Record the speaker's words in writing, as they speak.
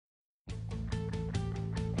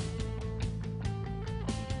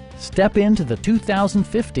Step into the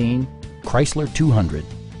 2015 Chrysler 200.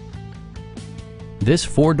 This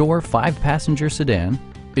four-door, five-passenger sedan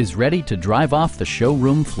is ready to drive off the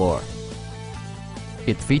showroom floor.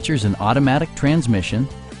 It features an automatic transmission,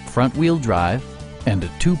 front-wheel drive, and a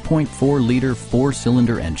 2.4-liter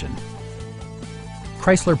four-cylinder engine.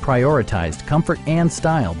 Chrysler prioritized comfort and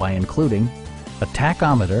style by including a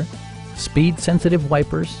tachometer, speed-sensitive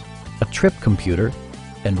wipers, a trip computer,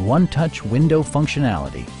 and one-touch window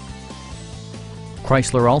functionality.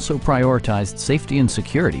 Chrysler also prioritized safety and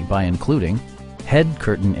security by including head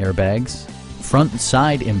curtain airbags, front and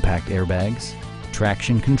side impact airbags,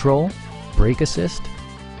 traction control, brake assist,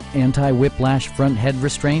 anti-whiplash front head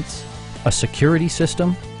restraints, a security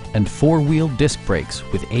system, and four-wheel disc brakes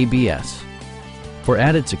with ABS. For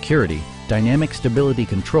added security, dynamic stability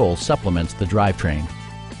control supplements the drivetrain.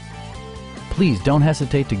 Please don't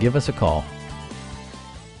hesitate to give us a call.